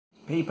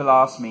People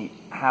ask me,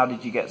 how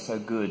did you get so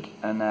good?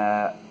 And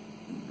they're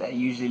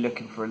usually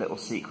looking for a little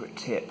secret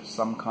tip,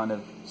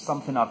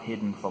 something I've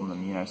hidden from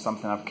them, you know,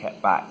 something I've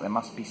kept back. There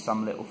must be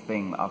some little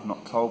thing that I've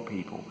not told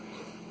people.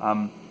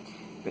 But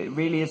it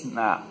really isn't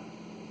that.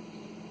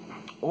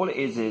 All it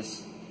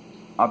is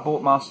I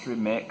bought Master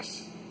in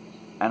Mix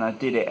and I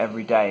did it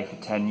every day for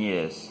 10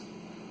 years.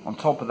 On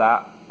top of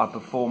that, I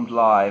performed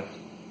live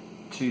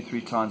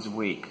 2-3 times a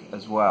week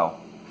as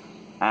well.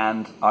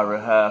 And I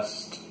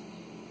rehearsed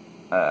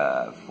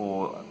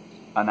for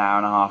an hour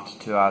and a half to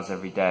 2 hours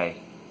every day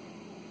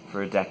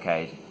for a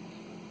decade.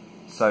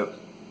 So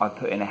I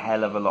put in a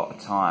hell of a lot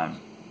of time,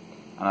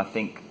 and I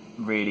think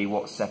really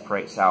what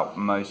separates out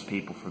most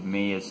people from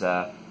me is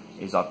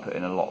I've put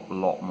in a lot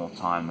more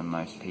time than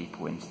most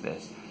people into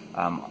this.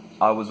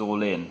 I was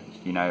all in,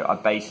 you know. I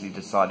basically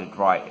decided,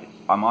 right,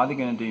 I'm either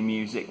going to do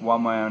music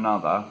one way or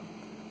another,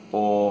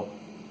 or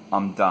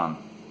I'm done.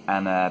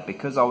 And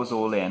because I was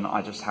all in,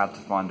 I just had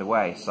to find a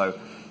way. So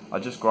I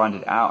just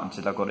grinded it out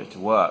until I got it to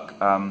work.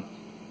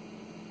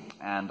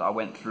 And I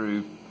went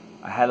through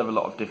a hell of a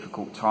lot of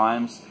difficult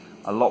times,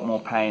 a lot more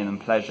pain than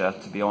pleasure,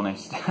 to be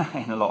honest,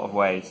 in a lot of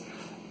ways.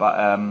 But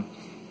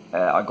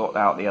I got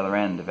out the other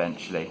end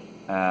eventually.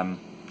 And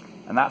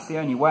that's the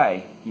only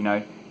way, you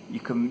know. You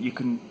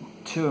can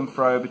to and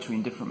fro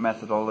between different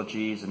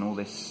methodologies and all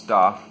this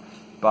stuff,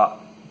 but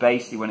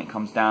basically when it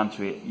comes down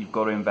to it, you've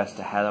got to invest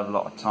a hell of a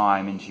lot of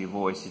time into your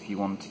voice if you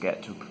want to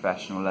get to a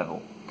professional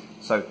level.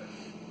 So,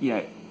 you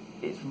know,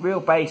 it's real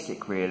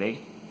basic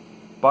really.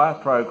 Buy a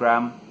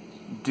program,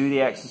 do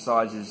the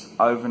exercises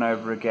over and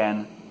over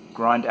again,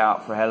 grind it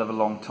out for a hell of a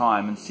long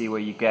time and see where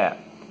you get.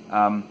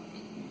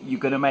 You're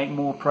going to make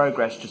more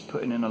progress just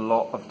putting in a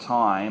lot of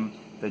time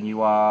than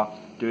you are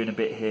doing a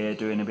bit here,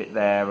 doing a bit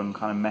there, and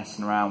kind of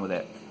messing around with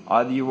it.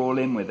 Either you're all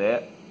in with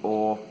it,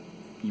 or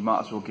you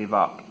might as well give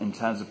up in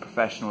terms of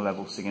professional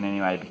level singing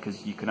anyway,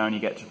 because you can only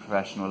get to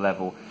professional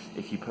level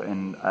if you put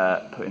in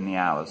the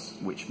hours,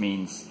 which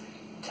means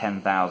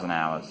 10,000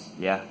 hours.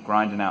 Yeah,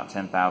 grinding out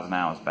 10,000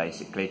 hours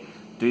basically.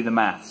 Do the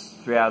maths.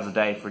 3 hours a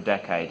day for a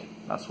decade.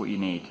 That's what you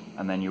need,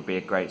 and then you'll be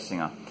a great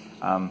singer.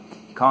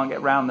 You can't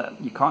get around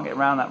that. You can't get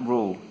around that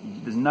rule.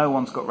 There's no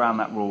one's got around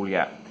that rule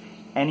yet.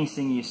 Any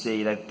singer you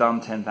see, they've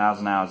done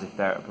 10,000 hours if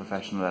they're at a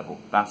professional level.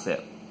 That's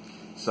it.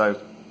 So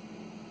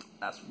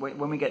that's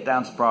when we get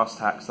down to brass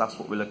tacks. That's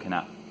what we're looking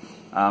at.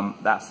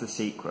 That's the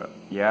secret.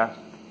 Yeah.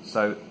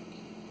 So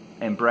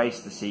embrace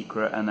the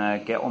secret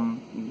and get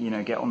on. You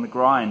know, get on the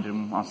grind.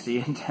 And I'll see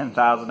you in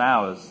 10,000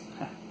 hours.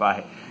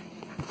 Bye.